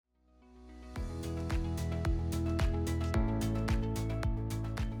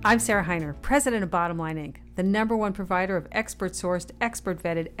I'm Sarah Heiner, president of Bottom Line Inc., the #1 provider of expert-sourced,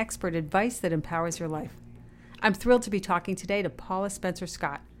 expert-vetted, expert advice that empowers your life. I'm thrilled to be talking today to Paula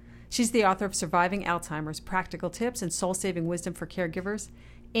Spencer-Scott. She's the author of Surviving Alzheimer's, Practical Tips and Soul-Saving Wisdom for Caregivers,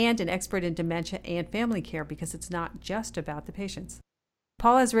 and an expert in dementia and family care because it's not just about the patients.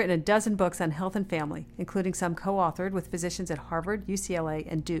 Paula has written a dozen books on health and family, including some co-authored with physicians at Harvard, UCLA,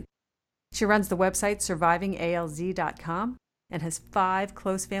 and Duke. She runs the website survivingalz.com and has 5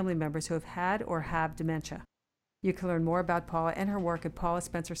 close family members who have had or have dementia. You can learn more about Paula and her work at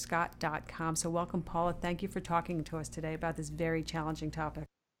paulaspencerscott.com. So welcome, Paula. Thank you for talking to us today about this very challenging topic.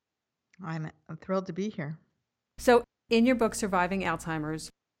 I'm thrilled to be here. So in your book, Surviving Alzheimer's,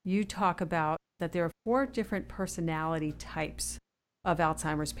 you talk about that there are 4 different personality types of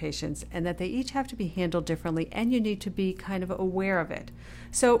Alzheimer's patients and that they each have to be handled differently and you need to be kind of aware of it.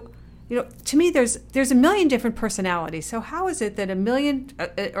 So to me, there's a million different personalities. So how is it that a million,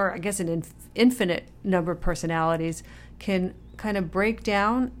 or I guess an infinite number of personalities can kind of break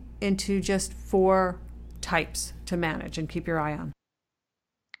down into just 4 types to manage and keep your eye on?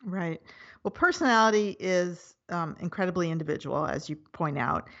 Right. Well, personality is incredibly individual, as you point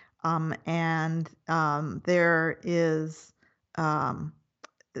out. There is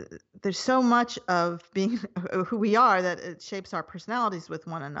there's so much of being who we are that it shapes our personalities with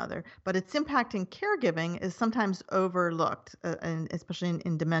one another, but its impact in caregiving is sometimes overlooked, and especially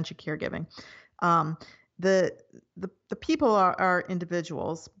in dementia caregiving. The people are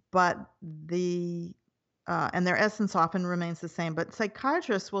individuals, but and their essence often remains the same. But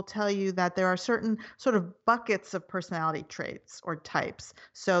psychiatrists will tell you that there are certain sort of buckets of personality traits or types.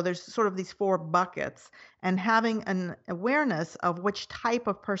 So there's sort of these 4 buckets, and having an awareness of which type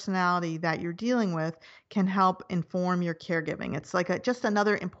of personality that you're dealing with can help inform your caregiving. It's like just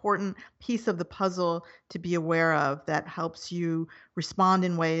another important piece of the puzzle to be aware of that helps you respond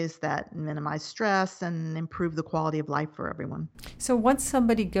in ways that minimize stress and improve the quality of life for everyone. So once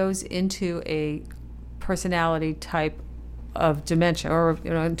somebody goes into a personality type of dementia or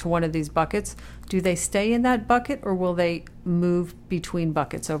into one of these buckets, do they stay in that bucket or will they move between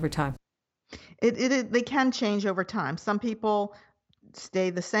buckets over time? They can change over time. Some people stay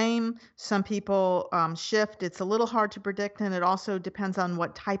the same. Some people shift. It's a little hard to predict, and it also depends on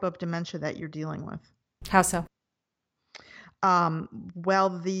what type of dementia that you're dealing with. How so? Well,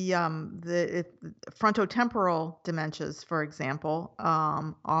 the frontotemporal dementias, for example,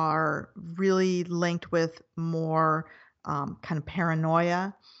 are really linked with more kind of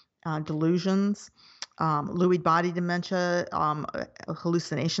paranoia, delusions. Lewy body dementia,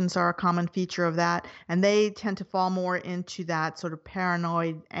 hallucinations are a common feature of that, and they tend to fall more into that sort of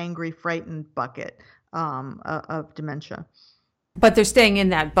paranoid, angry, frightened bucket of dementia. But they're staying in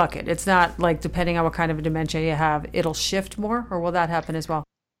that bucket. It's not like, depending on what kind of a dementia you have, it'll shift more, or will that happen as well?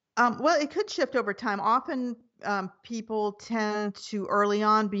 Well, it could shift over time. Often people tend to early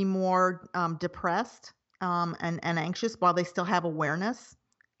on be more depressed and anxious while they still have awareness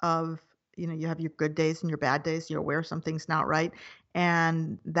of, you have your good days and your bad days. You're aware something's not right.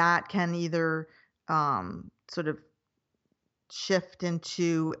 And that can either sort of shift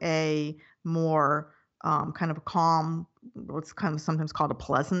into a more kind of a calm, what's kind of sometimes called a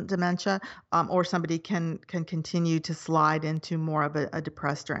pleasant dementia, or somebody can continue to slide into more of a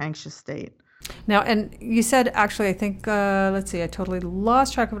depressed or anxious state. Now, and you said, actually, I think, let's see, I totally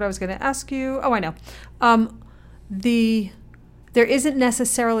lost track of what I was going to ask you. Oh, I know. There isn't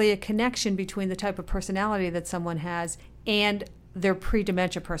necessarily a connection between the type of personality that someone has and their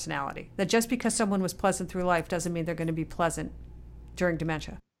pre-dementia personality. That just because someone was pleasant through life doesn't mean they're going to be pleasant during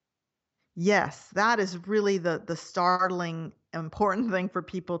dementia. Yes, that is really the startling, important thing for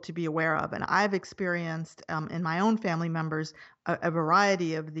people to be aware of. And I've experienced in my own family members a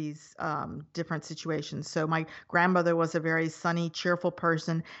variety of these different situations. So my grandmother was a very sunny, cheerful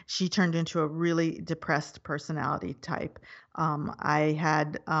person. She turned into a really depressed personality type. I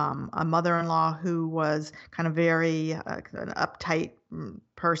had a mother-in-law who was kind of very an uptight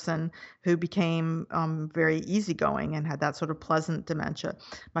person who became very easygoing and had that sort of pleasant dementia.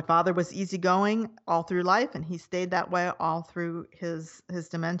 My father was easygoing all through life, and he stayed that way all through his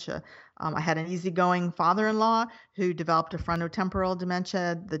dementia. I had an easygoing father-in-law who developed a frontotemporal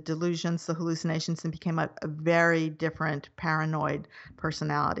dementia, the delusions, the hallucinations, and became a very different paranoid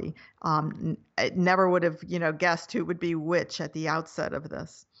personality. I never would have, guessed who would be which at the outset of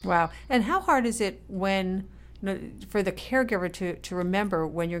this. Wow. And how hard is it when, for the caregiver to remember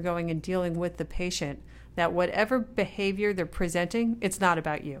when you're going and dealing with the patient that whatever behavior they're presenting, it's not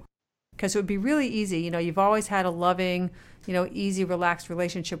about you? Because it would be really easy, you've always had a loving, easy, relaxed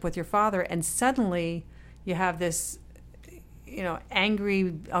relationship with your father, and suddenly you have this,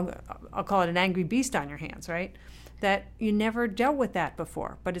 angry, I'll call it an angry beast on your hands, right? That you never dealt with that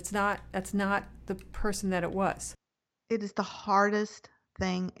before, but that's not the person that it was. It is the hardest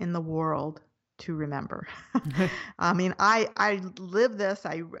thing in the world to remember. I mean, I live this,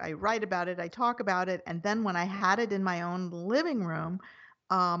 I write about it, I talk about it, and then when I had it in my own living room,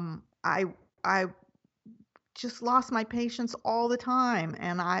 I just lost my patience all the time.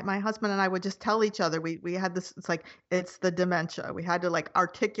 And my husband and I would just tell each other, we had this, it's like, it's the dementia. We had to like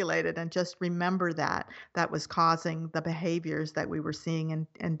articulate it and just remember that was causing the behaviors that we were seeing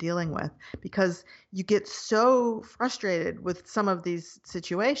and dealing with, because you get so frustrated with some of these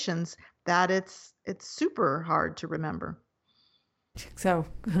situations that it's super hard to remember. So,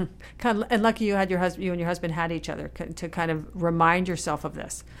 and lucky you and your husband had each other to kind of remind yourself of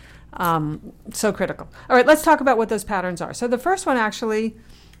this. So critical. All right, let's talk about what those patterns are. So the first one actually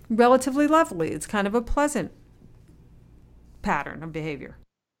relatively lovely. It's kind of a pleasant pattern of behavior.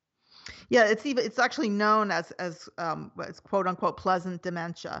 Yeah, it's actually known as quote unquote pleasant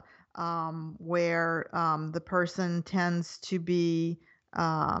dementia, where the person tends to be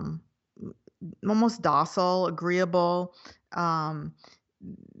almost docile, agreeable,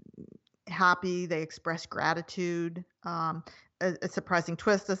 happy. They express gratitude. A surprising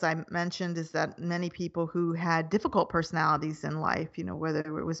twist, as I mentioned, is that many people who had difficult personalities in life,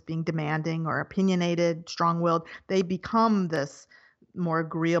 whether it was being demanding or opinionated, strong-willed, they become this more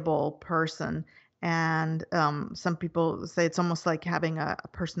agreeable person. And some people say it's almost like having a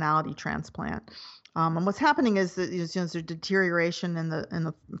personality transplant. And what's happening is that there's a deterioration in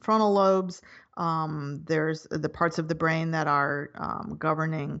the frontal lobes. There's the parts of the brain that are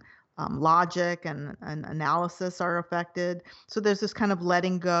governing logic and analysis are affected. So there's this kind of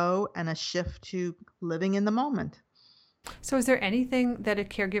letting go and a shift to living in the moment. So is there anything that a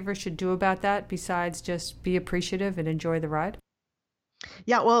caregiver should do about that besides just be appreciative and enjoy the ride?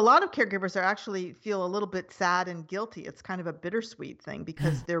 Yeah, well, a lot of caregivers actually feel a little bit sad and guilty. It's kind of a bittersweet thing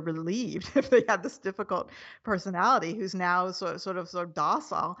because they're relieved if they had this difficult personality who's now sort of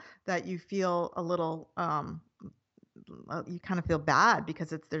docile, that you feel a little you kind of feel bad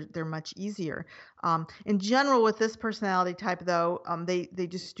because they're much easier. In general, with this personality type, though, they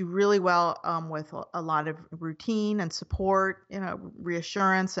just do really well with a lot of routine and support,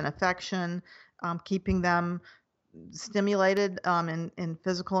 reassurance and affection, keeping them stimulated in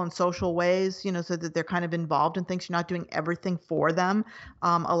physical and social ways, so that they're kind of involved in things. You're not doing everything for them,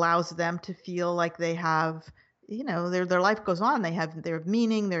 allows them to feel like they have, their life goes on. They have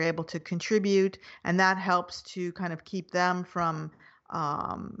meaning. They're able to contribute, and that helps to kind of keep them from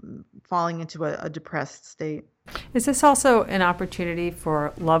falling into a depressed state. Is this also an opportunity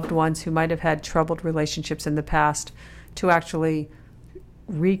for loved ones who might have had troubled relationships in the past to actually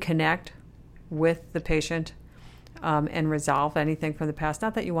reconnect with the patient and resolve anything from the past?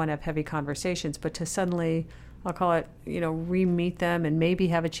 Not that you want to have heavy conversations, but to suddenly, I'll call it, re-meet them and maybe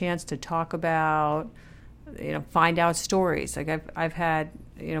have a chance to talk about, find out stories. Like I've had,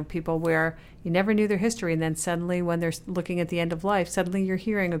 people where you never knew their history, and then suddenly when they're looking at the end of life, suddenly you're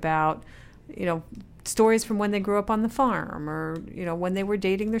hearing about, stories from when they grew up on the farm, or, when they were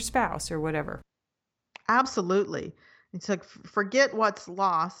dating their spouse or whatever. Absolutely. It's like forget what's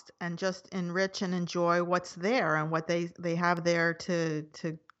lost and just enrich and enjoy what's there and what they have there to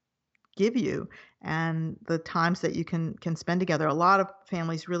give you, and the times that you can spend together. A lot of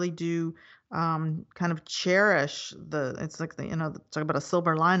families really do kind of cherish it's like talk about a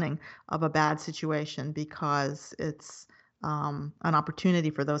silver lining of a bad situation, because it's an opportunity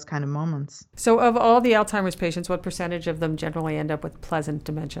for those kind of moments. So of all the Alzheimer's patients, what percentage of them generally end up with pleasant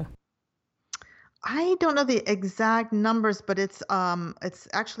dementia? I don't know the exact numbers, but it's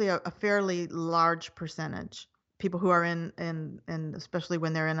actually a fairly large percentage. People who are in especially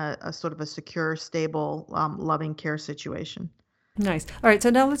when they're in a sort of a secure, stable, loving care situation. Nice. All right. So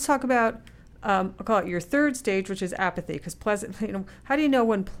now let's talk about I'll call it your third stage, which is apathy. Because pleasant, how do you know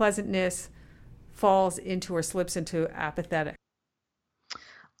when pleasantness falls into or slips into apathetic?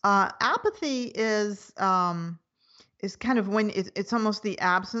 Apathy is kind of when it's almost the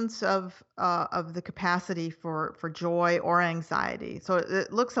absence of the capacity for joy or anxiety. So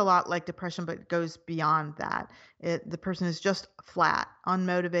it looks a lot like depression, but it goes beyond that. The person is just flat,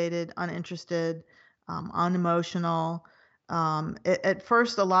 unmotivated, uninterested, unemotional. At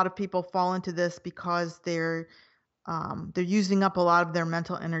first, a lot of people fall into this because they're using up a lot of their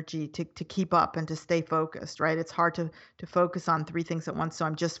mental energy to keep up and to stay focused, right? It's hard to focus on three things at once, so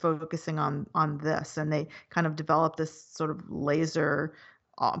I'm just focusing on this. And they kind of develop this sort of laser,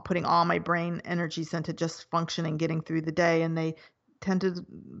 putting all my brain energies into just functioning, getting through the day. And they tend to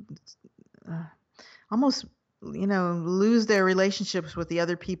almost lose their relationships with the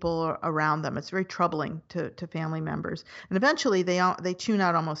other people around them. It's very troubling to family members, and eventually they tune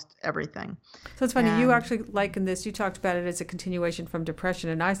out almost everything. So it's funny, you actually likened this, you talked about it as a continuation from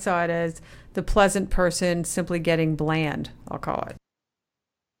depression, and I saw it as the pleasant person simply getting bland, I'll call it.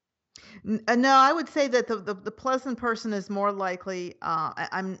 No, I would say that the pleasant person is more likely.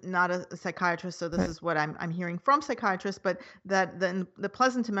 I'm not a psychiatrist, so this Right. is what I'm hearing from psychiatrists. But that the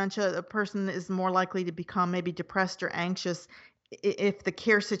pleasant dementia, a person is more likely to become maybe depressed or anxious if the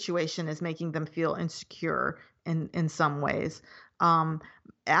care situation is making them feel insecure in some ways.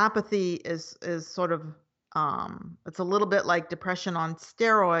 Apathy is sort of it's a little bit like depression on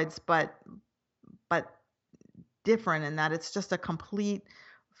steroids, but different in that it's just a complete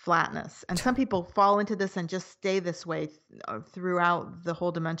flatness. And some people fall into this and just stay this way throughout the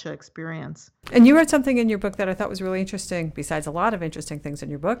whole dementia experience. And you wrote something in your book that I thought was really interesting, besides a lot of interesting things in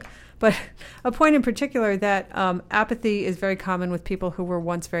your book, but a point in particular that apathy is very common with people who were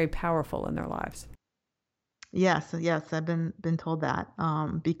once very powerful in their lives. Yes, I've been told that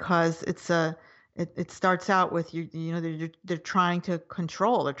because it starts out with they're trying to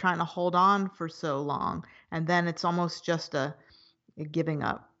control, they're trying to hold on for so long, and then it's almost just a giving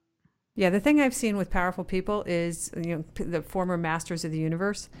up. Yeah, the thing I've seen with powerful people is, the former masters of the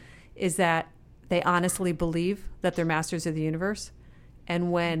universe, is that they honestly believe that they're masters of the universe.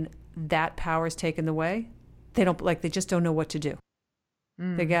 And when that power is taken away, they just don't know what to do.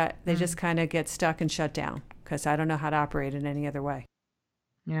 They just kind of get stuck and shut down because I don't know how to operate in any other way.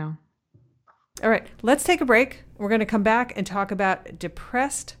 Yeah. All right, let's take a break. We're going to come back and talk about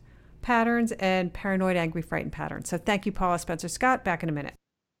depressed patterns and paranoid, angry, frightened patterns. So thank you, Paula Spencer Scott. Back in a minute.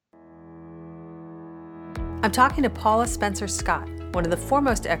 I'm talking to Paula Spencer Scott, one of the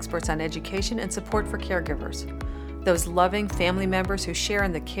foremost experts on education and support for caregivers, those loving family members who share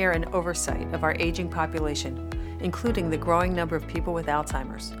in the care and oversight of our aging population, including the growing number of people with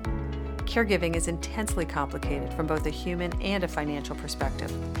Alzheimer's. Caregiving is intensely complicated from both a human and a financial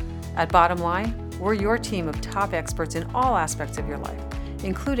perspective. At Bottom Line, we're your team of top experts in all aspects of your life,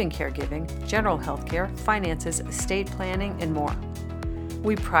 including caregiving, general health care, finances, estate planning, and more.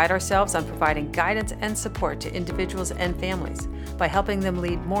 We pride ourselves on providing guidance and support to individuals and families by helping them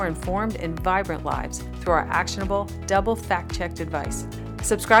lead more informed and vibrant lives through our actionable, double fact-checked advice.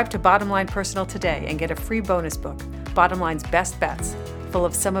 Subscribe to Bottom Line Personal today and get a free bonus book, Bottom Line's Best Bets, full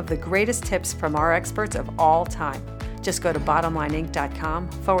of some of the greatest tips from our experts of all time. Just go to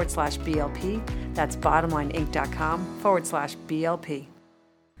bottomlineinc.com/BLP. That's bottomlineinc.com/BLP.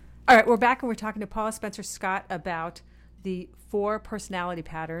 All right, we're back and we're talking to Paula Spencer Scott about the 4 personality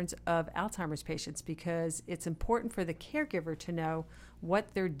patterns of Alzheimer's patients, because it's important for the caregiver to know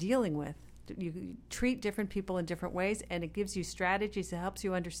what they're dealing with. You treat different people in different ways, and it gives you strategies that helps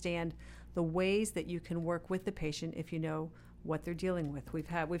you understand the ways that you can work with the patient if you know what they're dealing with.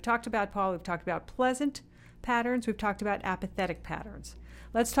 We've talked about, Paul, we've talked about pleasant patterns, we've talked about apathetic patterns.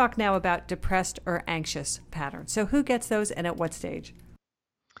 Let's talk now about depressed or anxious patterns. So who gets those and at what stage?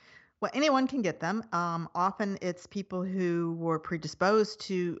 Well, anyone can get them. Often it's people who were predisposed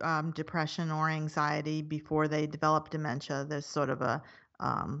to depression or anxiety before they develop dementia. There's sort of a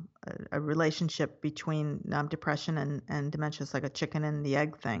relationship between depression and dementia. It's like a chicken and the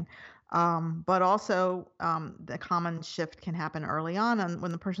egg thing. But also the common shift can happen early on, and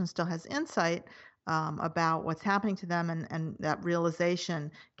when the person still has insight about what's happening to them, and that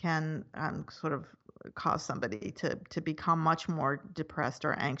realization can sort of cause somebody to become much more depressed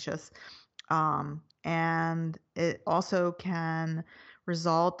or anxious. And it also can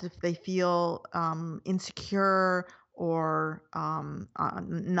result if they feel insecure or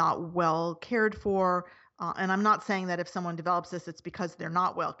not well cared for. And I'm not saying that if someone develops this, it's because they're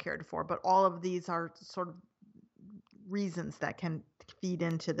not well cared for, but all of these are sort of reasons that can feed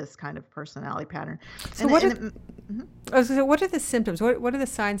into this kind of personality pattern. So what are the symptoms? What are the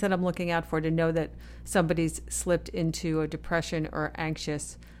signs that I'm looking out for to know that somebody's slipped into a depression or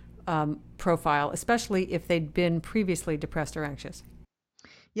anxious profile, especially if they'd been previously depressed or anxious?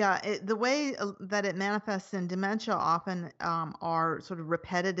 Yeah, the way that it manifests in dementia often are sort of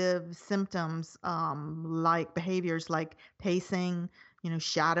repetitive symptoms, like behaviors like pacing,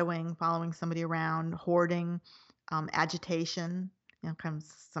 shadowing, following somebody around, hoarding, agitation, kind of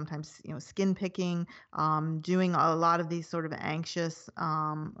sometimes, skin picking, doing a lot of these sort of anxious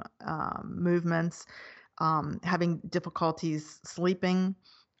movements, having difficulties sleeping,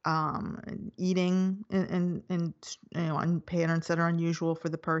 eating in patterns that are unusual for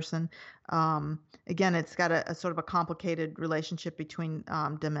the person. Again, it's got a sort of a complicated relationship between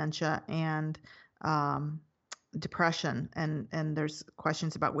dementia and depression, and there's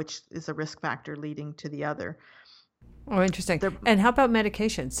questions about which is a risk factor leading to the other. Oh, interesting. And how about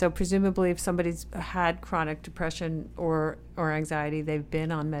medication? So presumably if somebody's had chronic depression or anxiety, they've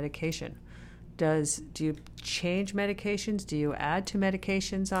been on medication. Do you change medications? Do you add to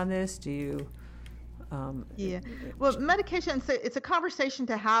medications on this? Do you Yeah. Well, medication, it's a conversation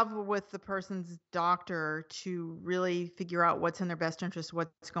to have with the person's doctor to really figure out what's in their best interest,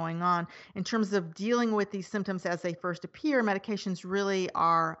 what's going on. In terms of dealing with these symptoms as they first appear, medications really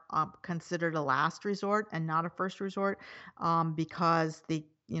are considered a last resort and not a first resort, because they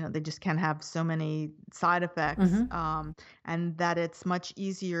just can have so many side effects, and that it's much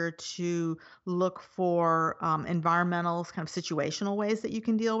easier to look for environmental kind of situational ways that you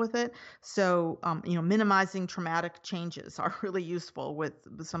can deal with it. So, minimizing traumatic changes are really useful with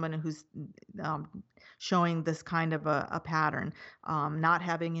someone who's showing this kind of a pattern. Not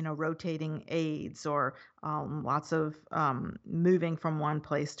having, rotating aids, or lots of moving from one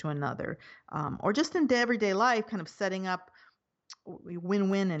place to another, or just in everyday life, kind of setting up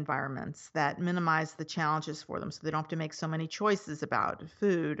win-win environments that minimize the challenges for them, so they don't have to make so many choices about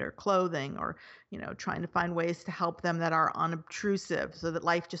food or clothing, or trying to find ways to help them that are unobtrusive, so that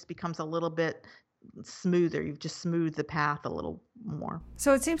life just becomes a little bit smoother. You've just smoothed the path a little more.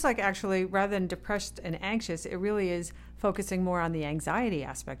 So it seems like actually, rather than depressed and anxious, it really is focusing more on the anxiety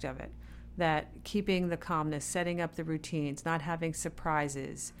aspect of it, that keeping the calmness, setting up the routines, not having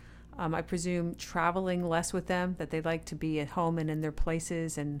surprises. I presume traveling less with them, that they like to be at home and in their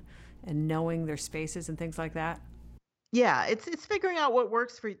places, and knowing their spaces and things like that. Yeah, it's figuring out what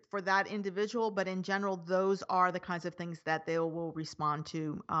works for that individual, but in general, those are the kinds of things that they will respond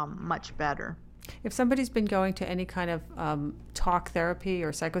to much better. If somebody's been going to any kind of talk therapy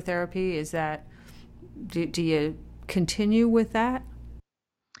or psychotherapy, do you continue with that?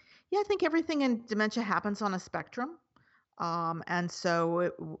 Yeah, I think everything in dementia happens on a spectrum. And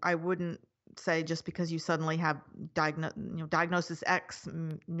so I wouldn't say just because you suddenly have diagnosis X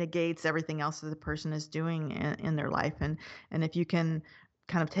negates everything else that the person is doing in their life. And if you can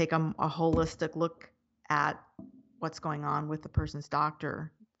kind of take a holistic look at what's going on with the person's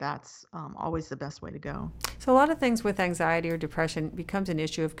doctor, that's always the best way to go. So a lot of things with anxiety or depression becomes an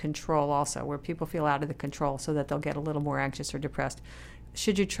issue of control also, where people feel out of the control, so that they'll get a little more anxious or depressed.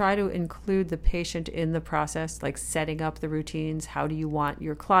 Should you try to include the patient in the process, like setting up the routines? How do you want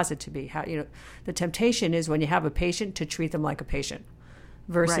your closet to be? The temptation is, when you have a patient, to treat them like a patient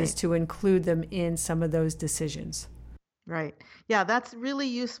versus Right. to include them in some of those decisions. Right. Yeah, that's really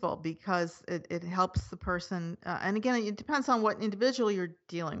useful because it helps the person. And again, it depends on what individual you're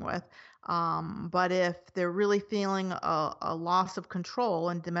dealing with. But if they're really feeling a loss of control,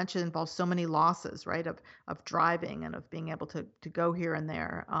 and dementia involves so many losses, right, of driving and of being able to go here and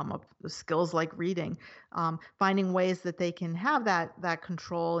there, of skills like reading, finding ways that they can have that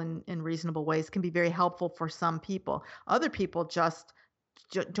control in reasonable ways can be very helpful for some people. Other people just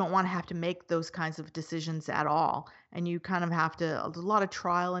don't want to have to make those kinds of decisions at all. And you kind of have to, a lot of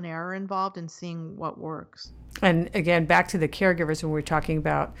trial and error involved in seeing what works. And again, back to the caregivers, when we're talking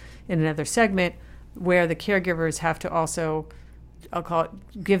about in another segment, where the caregivers have to also, I'll call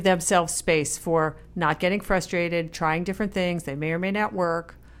it, give themselves space for not getting frustrated, trying different things. They may or may not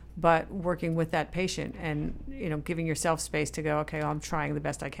work, but working with that patient and, giving yourself space to go, okay, I'm trying the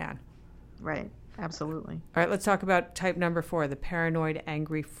best I can. Right. Absolutely. All right, let's talk about type number 4, the paranoid,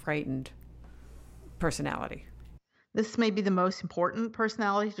 angry, frightened personality. This may be the most important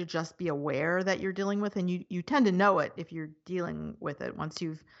personality to just be aware that you're dealing with, and you tend to know it if you're dealing with it. Once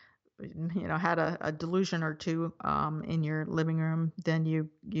you've had a delusion or two in your living room, then you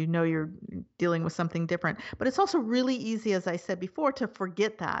know you're dealing with something different. But it's also really easy, as I said before, to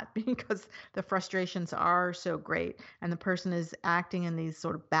forget that because the frustrations are so great, and the person is acting in these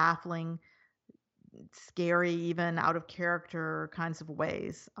sort of baffling, scary, even out of character kinds of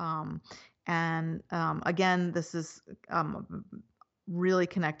ways. Again, this is really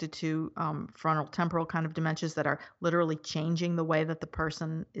connected to frontal temporal kind of dementias that are literally changing the way that the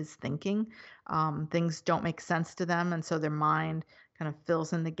person is thinking. Things don't make sense to them, and so their mind kind of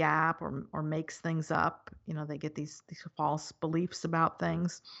fills in the gap or makes things up. They get these false beliefs about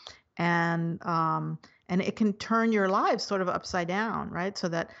things. And it can turn your lives sort of upside down, right? So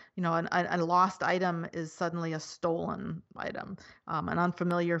that, a lost item is suddenly a stolen item. An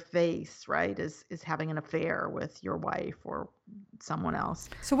unfamiliar face, right, is having an affair with your wife or someone else.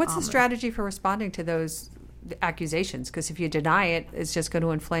 So what's the strategy for responding to those accusations? Because if you deny it, it's just going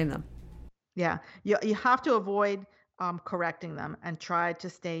to inflame them. Yeah, you have to avoid correcting them and try to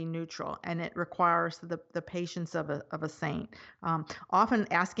stay neutral. And it requires the patience of a saint. Often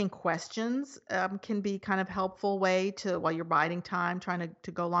asking questions can be kind of helpful way to, while you're biding time, trying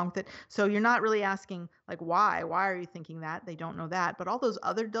to go along with it. So you're not really asking like, why are you thinking that? They don't know that. But all those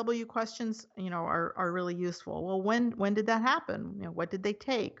other W questions, are really useful. Well, when did that happen? What did they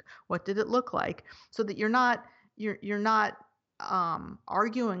take? What did it look like? So that you're not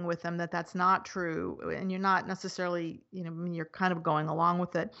arguing with them that that's not true, and you're not necessarily, you're kind of going along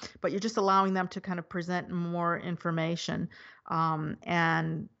with it, but you're just allowing them to kind of present more information.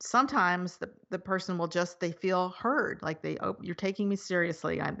 And sometimes the person will they feel heard, like you're taking me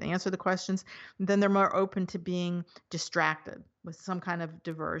seriously. I answer the questions. Then they're more open to being distracted with some kind of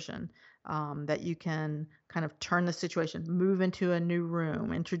diversion. That you can kind of turn the situation, move into a new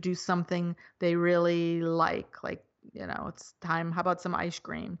room, introduce something they really like, it's time. How about some ice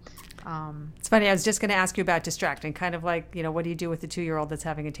cream? It's funny. I was just going to ask you about distracting, kind of like, what do you do with the 2-year-old that's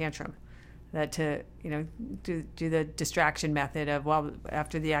having a tantrum? That to, do the distraction method of, well,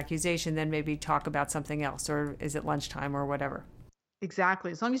 after the accusation, then maybe talk about something else, or is it lunchtime or whatever? Exactly.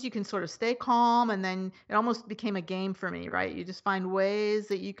 As long as you can sort of stay calm, and then it almost became a game for me, right? You just find ways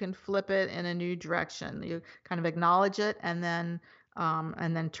that you can flip it in a new direction. You kind of acknowledge it and then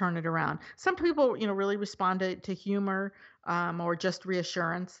turn it around. Some people, really respond to humor or just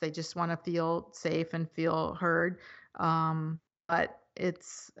reassurance. They just want to feel safe and feel heard. But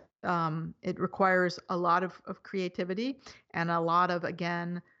it requires a lot of creativity and a lot of,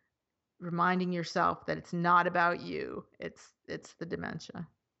 again, reminding yourself that it's not about you. It's the dementia.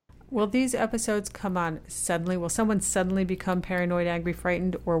 Will these episodes come on suddenly? Will someone suddenly become paranoid, angry,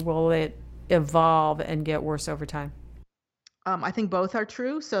 frightened, or will it evolve and get worse over time? I think both are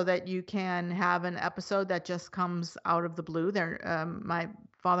true, so that you can have an episode that just comes out of the blue. My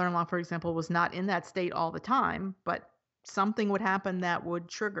father-in-law, for example, was not in that state all the time, but something would happen that would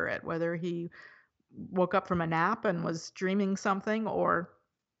trigger it, whether he woke up from a nap and was dreaming something, or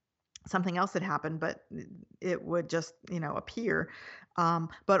something else had happened, but it would just, appear.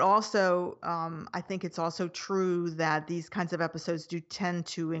 But also, I think it's also true that these kinds of episodes do tend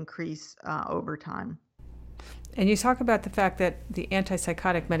to increase over time. And you talk about the fact that the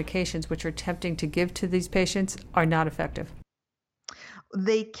antipsychotic medications, which are attempting to give to these patients, are not effective.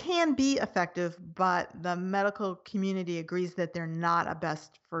 They can be effective, but the medical community agrees that they're not a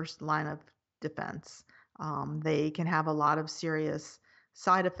best first line of defense. They can have a lot of serious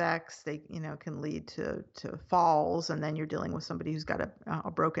side effects. They, can lead to falls, and then you're dealing with somebody who's got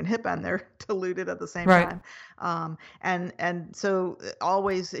a broken hip and they're diluted at the same right. time. And so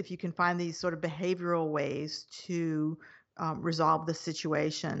always, if you can find these sort of behavioral ways to resolve the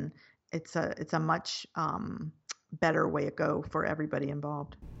situation, it's a much better way to go for everybody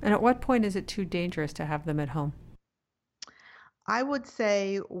involved. And at what point is it too dangerous to have them at home? I would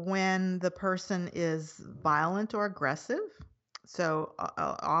say when the person is violent or aggressive. So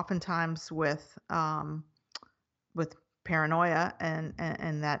oftentimes with paranoia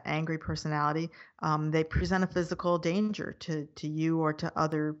and that angry personality, they present a physical danger to you or to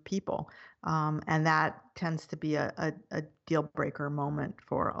other people, and that tends to be a deal breaker moment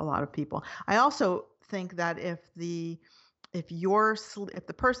for a lot of people. I also think that if the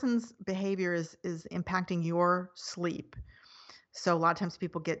person's behavior is impacting your sleep. So a lot of times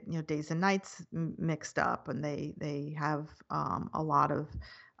people get, days and nights mixed up, and they have a lot of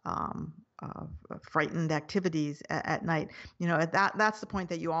frightened activities at night. That's the point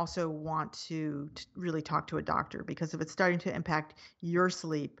that you also want to really talk to a doctor, because if it's starting to impact your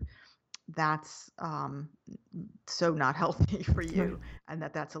sleep, that's so not healthy for you, and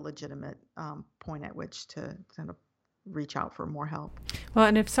that's a legitimate point at which to kind of reach out for more help. Well,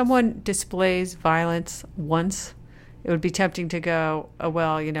 and if someone displays violence once, it would be tempting to go, oh,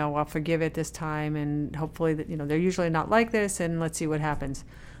 well, I'll forgive it this time, and hopefully that, they're usually not like this, and let's see what happens.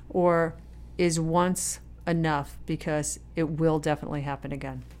 Or is once enough, because it will definitely happen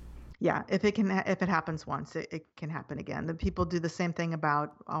again? Yeah, if it happens once, it can happen again. The people do the same thing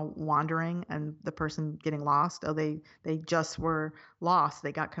about wandering and the person getting lost. Oh, they just were lost.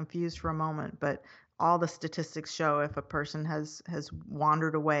 They got confused for a moment, but all the statistics show if a person has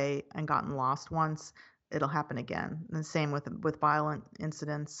wandered away and gotten lost once, it'll happen again. And the same with violent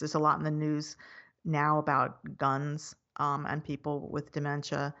incidents. There's a lot in the news now about guns and people with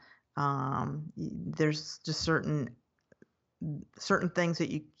dementia. There's just certain things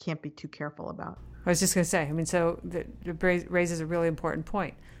that you can't be too careful about. I was just going to say, so it raises a really important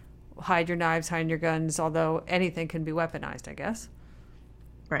point. Hide your knives, hide your guns, although anything can be weaponized, I guess.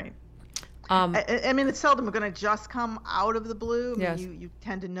 Right. I mean, it's seldom going to just come out of the blue. I mean, Yes. you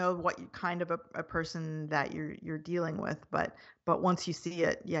tend to know what you kind of a person that you're dealing with, but once you see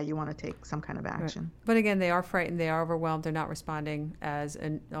it, yeah, you want to take some kind of action. Right. But again, they are frightened, they are overwhelmed, they're not responding as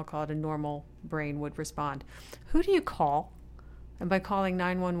I'll call it a normal brain would respond. Who do you call? Am I calling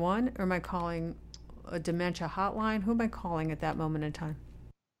 911 or am I calling a dementia hotline? Who am I calling at that moment in time?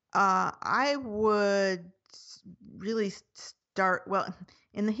 I would really start, well,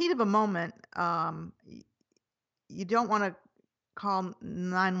 in the heat of a moment, you don't want to call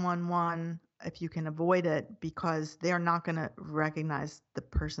 911 if you can avoid it, because they're not going to recognize the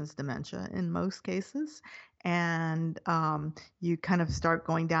person's dementia in most cases. And you kind of start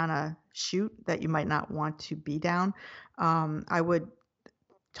going down a chute that you might not want to be down. I would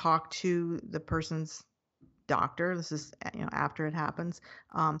talk to the person's doctor. This is, after it happens.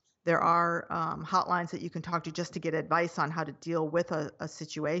 There are hotlines that you can talk to just to get advice on how to deal with a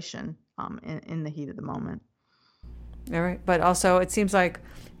situation in the heat of the moment. All right. But also, it seems like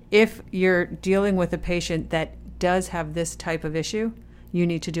if you're dealing with a patient that does have this type of issue, you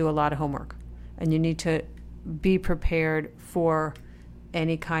need to do a lot of homework and you need to be prepared for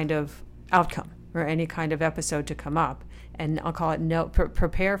any kind of outcome or any kind of episode to come up. And I'll call it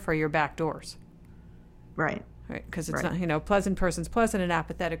prepare for your back doors. Right. Right. Because it's not, pleasant person's pleasant, an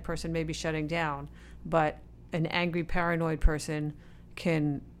apathetic person may be shutting down, but an angry, paranoid person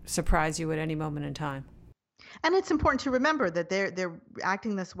can surprise you at any moment in time. And it's important to remember that they're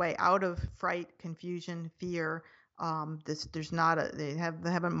acting this way out of fright, confusion, fear. They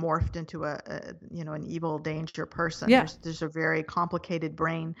haven't morphed into an evil, danger person. Yeah. There's a very complicated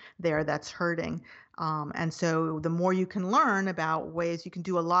brain there that's hurting. And so the more you can learn about ways, you can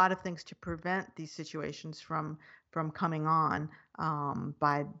do a lot of things to prevent these situations from coming on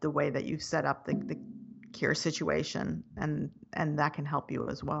by the way that you've set up the care situation, and that can help you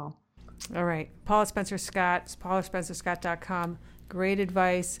as well. All right. Paula Spencer Scott, paulaspencerscott.com. Great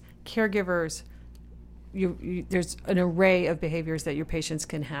advice. Caregivers, there's an array of behaviors that your patients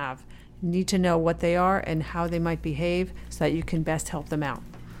can have. You need to know what they are and how they might behave so that you can best help them out.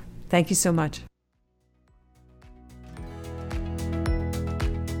 Thank you so much.